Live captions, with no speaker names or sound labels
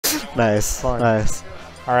Nice. Fun. Nice.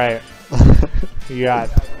 All right. You got.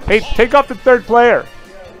 Hey, take off the third player.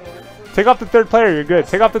 Take off the third player. You're good.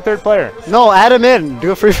 Take off the third player. No, add him in.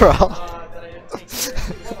 Do a free for all.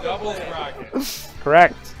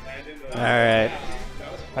 Correct. All right.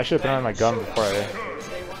 I should have thrown out my gum before I.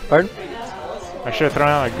 Pardon? I should have thrown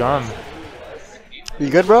out my gum. You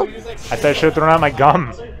good, bro? I said I should have thrown out my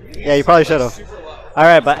gum. Yeah, you probably should have. All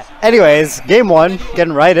right, but anyways, game 1,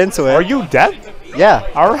 getting right into it. Are you dead? Yeah.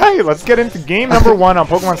 All right, let's get into game number 1 on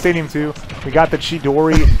Pokemon Stadium 2. We got the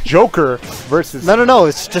Chidori Joker versus... No,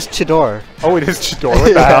 it's just Chidor. Oh, it is Chidor.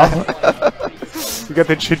 What the hell? We got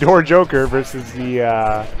the Chidor Joker versus the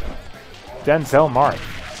Denzel Marth.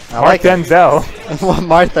 I like Denzel.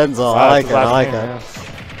 Marth Denzel. I like it. I like it.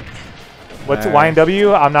 What's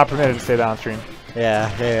YNW? I'm not permitted to say that on stream. Yeah.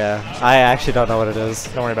 I actually don't know what it is.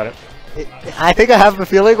 Don't worry about it. I think I have a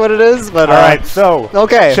feeling what it is, but... Alright, so...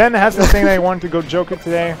 Okay. Chen has been saying that he wanted to go Joker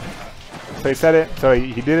today. So he said it. So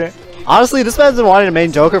he did it. Honestly, this man's been wanting to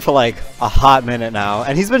main Joker for like a hot minute now.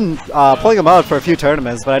 And he's been pulling him out for a few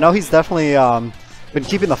tournaments, but I know he's definitely been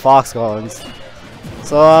keeping the Fox going.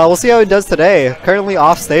 So we'll see how he does today. Currently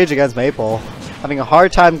off stage against Maple. Having a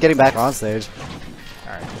hard time getting back on stage.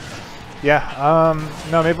 Alright. Yeah,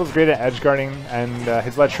 no, Maple's great at edge guarding, and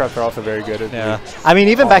his ledge traps are also very good. Yeah. I mean,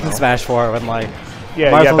 even back in Smash 4 when like... Yeah,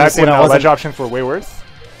 back when ledge options were way worse.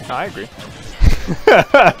 No, I agree.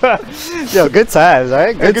 Yo, good times,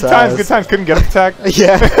 right? Good times. Couldn't get up attack.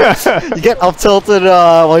 Yeah. You get up tilted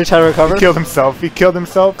while you're trying to recover. He killed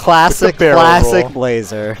himself. Classic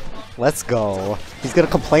Blazer. Let's go. He's gonna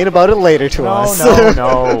complain about it later to us.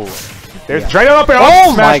 No. There's straight up and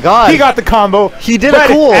oh my god! He got the combo. He did a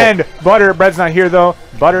cool. And Butter. Bread's not here though.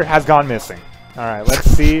 Butter has gone missing. All right, let's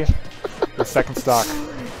see the second stock.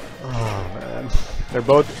 Oh man, they're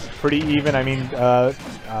both pretty even. I mean,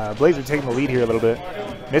 Blazer taking the lead here a little bit,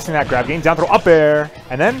 missing that grab, getting down throw up air,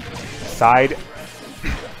 and then side,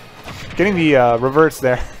 getting the reverse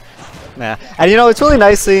there. Yeah, and you know it's really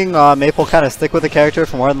nice seeing Maple kind of stick with the character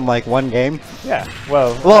for more than like one game. Yeah, you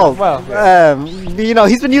know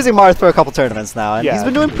he's been using Marth for a couple tournaments now, and he's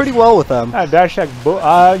been doing pretty well with them.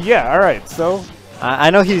 Yeah, all right. So I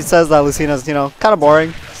know he says that Lucina's kind of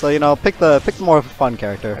boring, so pick the more fun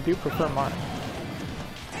character. I do prefer Marth.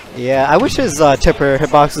 Yeah, I wish his tipper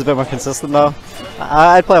hitbox was a bit more consistent though.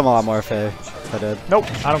 I'd play him a lot more if I did. Nope,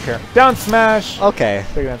 I don't care. Down smash. Okay.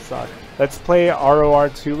 Take that stock. Let's play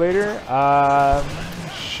ROR2 later.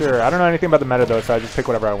 Sure. I don't know anything about the meta though, so I just pick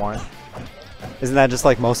whatever I want. Isn't that just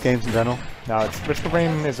like most games in general? No, Risk of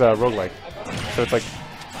Rain is a roguelike, so it's like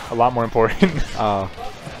a lot more important. Oh,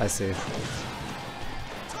 I see.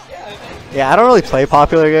 Yeah, I don't really play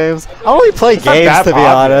popular games. I don't really play games to be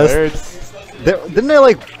honest. Didn't there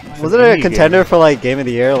wasn't there a contender for like Game of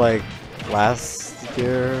the Year like last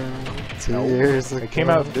year, 2 years ago? It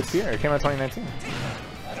came out this year. It came out 2019.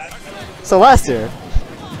 So last year.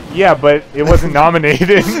 Yeah, but it wasn't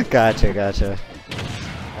nominated. Gotcha. Alright,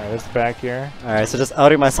 let's back here. Alright, so just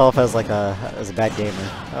outing myself as like a bad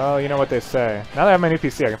gamer. Oh, you know what they say. Now that I have my new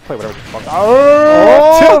PC, I can play whatever the fuck.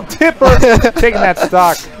 Oh! Tilt tipper! Taking that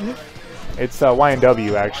stock. It's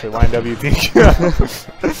YNW actually. YNW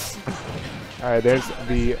DQ. Alright, there's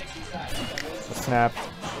the snap.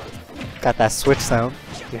 Got that switch sound.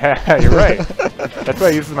 Yeah, you're right. That's why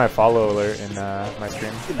I use my follow alert in my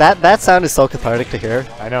stream. That sound is so cathartic to hear.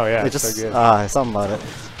 I know, yeah. It just so good. Something about it.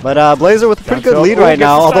 But Blazer with a pretty good lead right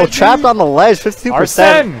now, although trapped on the ledge, 52%.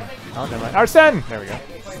 Arsene! Oh, never mind. Arsene! There we go.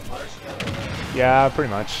 Yeah, pretty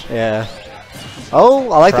much. Yeah. Oh,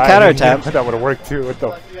 I like the counter attempt. That would have worked too. What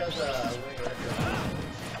the?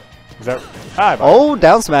 Is that? Oh,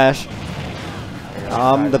 down smash.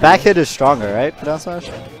 The back hit is stronger, right? For down smash.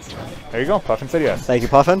 There you go. Puffin said yes. Thank you,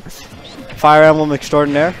 Puffin. Fire Emblem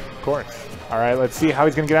extraordinaire. Of course. All right, let's see how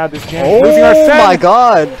he's gonna get out of this jam. Oh my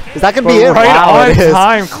God! Is that gonna be it? Right wow, on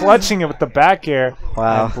time, clutching it with the back air.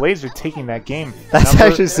 Wow. And Blazer taking that game. That's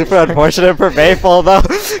actually super unfortunate for Maple though,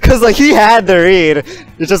 because like he had the read.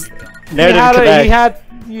 It just never didn't connect.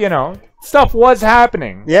 He had, stuff was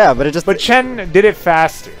happening. Yeah, but it just. But Chen did it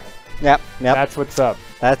faster. Yep. That's what's up.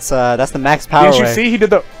 That's the max power. Didn't you see? He did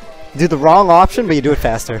the. Do the wrong option, but you do it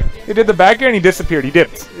faster. He did the back air and he disappeared. He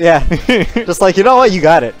dipped. Yeah. Just like, you know what? You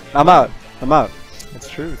got it. I'm out. It's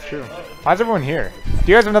true. Why is everyone here? Do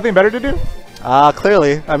you guys have nothing better to do?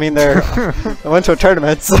 Clearly. I mean, they went to a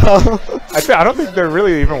tournament, so. I don't think they're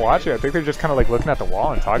really even watching. I think they're just kind of like looking at the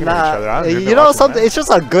wall and talking to each other. I don't you know something? It's just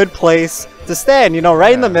a good place to stand.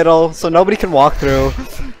 Right in the middle, so nobody can walk through.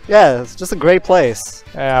 Yeah, it's just a great place.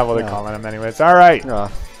 Yeah, well, they're calling them anyways. All right.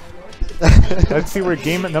 Let's see where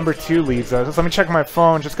game number 2 leads us. Let me check my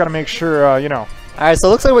phone. Just got to make sure, Alright, so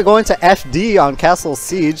it looks like we're going to FD on Castle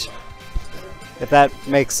Siege. If that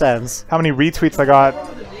makes sense. How many retweets I got?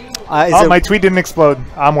 Oh, my tweet didn't explode.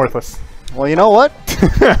 I'm worthless. Well, you know what?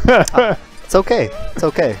 It's okay. It's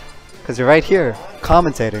okay. Because you're right here,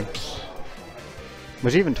 commentating.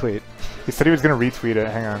 Would you even tweet? He said he was going to retweet it.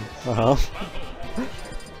 Hang on. Uh-huh.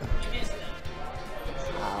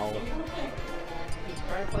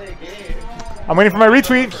 I'm waiting for my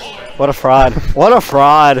retweet. What a fraud. What a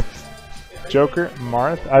fraud. Joker,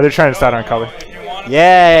 Marth. They're trying to decide on color.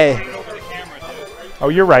 Yay. Oh,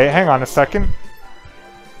 you're right. Hang on a second.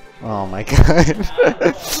 Oh my god.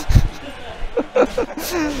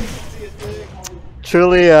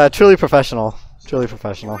 Truly professional. Truly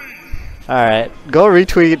professional. Alright, go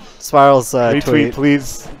retweet Spiral's retweet, tweet.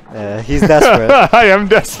 please. Yeah, he's desperate. I am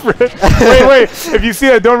desperate. wait. If you see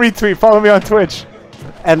that, don't retweet. Follow me on Twitch.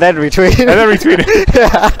 And then retweet. And then retweet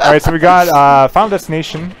it. Alright, so we got Final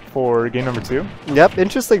Destination for game number 2. Yep,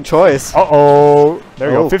 interesting choice. Uh-oh. There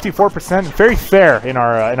we go. 54%. Very fair in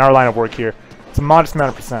our line of work here. It's a modest amount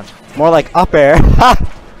of percent. More like up air.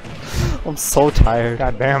 I'm so tired.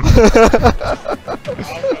 God damn.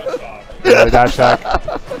 Dash attack.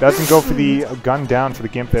 Doesn't go for the gun down for the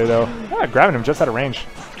Gimp there, though. Yeah, grabbing him just out of range.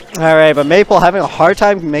 Alright, but Maple having a hard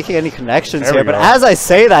time making any connections here. But as I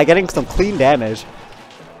say that, getting some clean damage.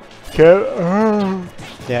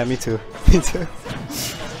 Yeah, me too. Me too.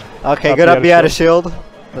 Okay, good up B out of shield.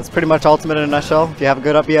 That's pretty much ultimate in a nutshell. If you have a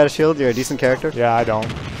good up B out of shield, you're a decent character. Yeah, I don't.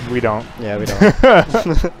 We don't. Yeah, we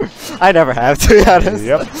don't. I never have, to be honest.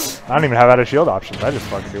 Yep. I don't even have out of shield options. I just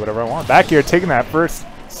fucking do whatever I want. Back here, taking that first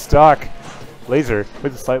stock. Blazer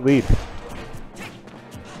with a slight lead.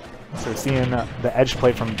 So we're seeing the edge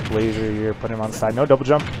play from Blazer here, putting him on the side. No double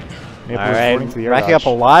jump. Alright, racking up a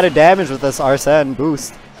lot of damage with this Arsene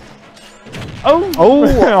boost. Oh,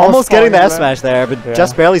 almost getting the S smash there, but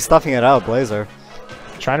just barely stuffing it out, Blazer.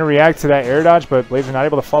 Trying to react to that air dodge, but Blazer not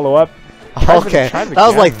able to follow up. Okay, that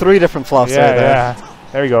was like 3 different fluffs right there. Yeah,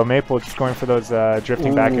 there we go. Maple just going for those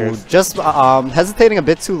drifting back airs. Just hesitating a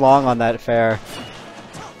bit too long on that fair.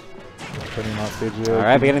 Putting him on stage.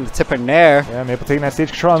 Alright, beginning the tipper nair. Yeah, Maple taking that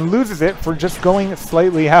stage control and loses it for just going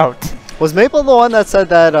slightly out. Was Maple the one that said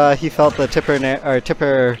that he felt the tipper or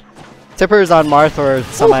tippers on Marth were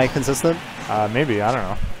semi-consistent? Maybe, I don't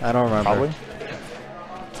know. I don't remember. Probably.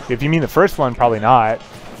 If you mean the first one, probably not.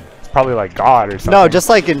 It's probably like God or something. No, just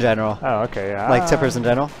like in general. Oh, okay, yeah. Like tippers in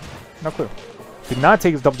general. No clue. Did not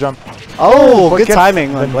take his double jump. Oh, good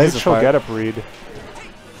timing on Blazer's neutral part. get up read.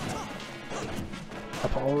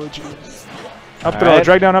 Apologies. Up throw,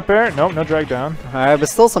 drag down up air. Nope, no drag down. Alright, but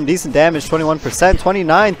still some decent damage. 21%,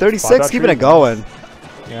 29, 36, keeping it going.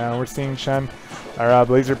 Yeah, we're seeing Shen. Our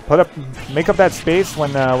Blazer make up that space when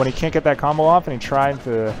he can't get that combo off, and he tried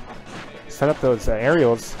to set up those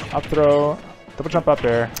aerials. Up throw, double jump up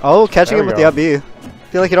air. Oh, catching him with the up B. I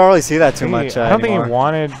feel like you don't really see that too much I don't anymore. think he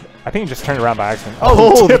wanted. I think he just turned around by accident.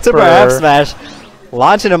 Oh, the tipper F smash.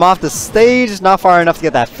 Launching him off the stage, not far enough to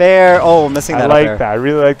get that fair. Oh, missing that I like that. I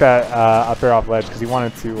really like that up air off ledge because he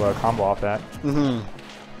wanted to combo off that.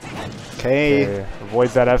 Okay.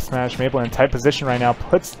 Avoids that F smash. Maple in tight position right now.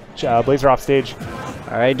 Puts Blazer off stage.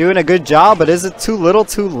 Alright, doing a good job, but is it too little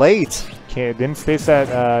too late? Okay, didn't space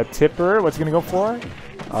that tipper. What's he going to go for?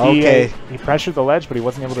 Okay. He pressured the ledge, but he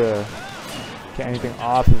wasn't able to get anything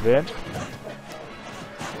off of it.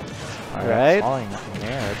 Alright.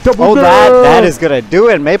 Oh, that is going to do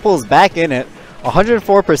it. Maple's back in it.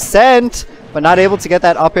 104%, but not able to get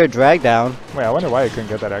that up air drag down. Wait, I wonder why he couldn't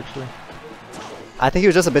get that actually. I think he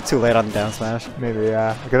was just a bit too late on the down smash. Maybe,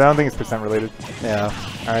 yeah. Because I don't think it's percent related. Yeah.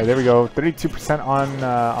 Alright, there we go. 32%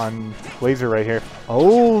 on Blazer right here.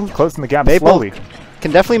 Oh. Closing the gap Maple slowly.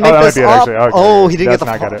 Can definitely make this up. Okay. Oh, he didn't get the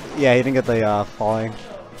get it. Yeah, he didn't get the falling.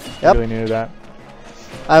 Yep. Really needed that.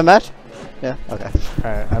 Match? Yeah, okay.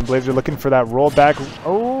 Alright, and Blazer looking for that roll back.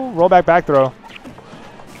 Oh, roll back throw.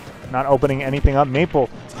 Not opening anything up. Maple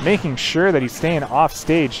making sure that he's staying off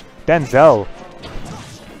stage. Denzel.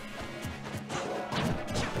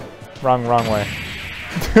 Wrong way.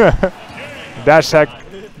 Dash tech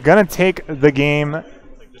gonna take the game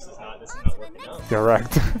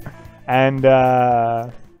direct. And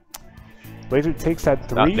Blazer takes that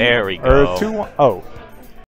 3 there we or go. 2-1. Oh.